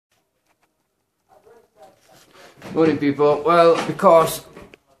Morning people. Well, because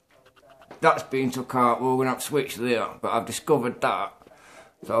that's been took out, we're going to have to switch there, but I've discovered that,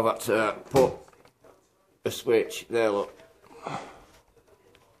 so I've had to put a switch there, look.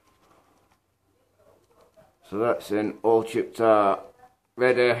 So that's in, all chipped out,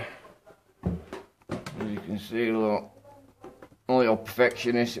 ready. As you can see, look, only all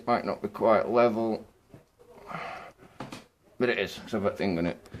perfectionist, it might not be quite level, but it is, because I've got a thing on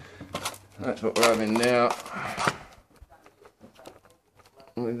it. That's what we're having there.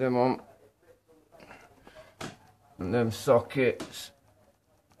 With them on. And them sockets.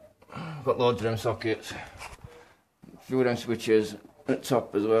 I've got loads of them sockets. A few of them switches at the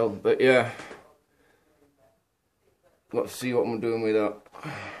top as well. But yeah. Got to see what I'm doing with that.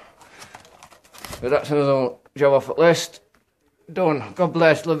 But that's another job off the list. Done. God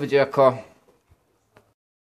bless. Love you, Jacko.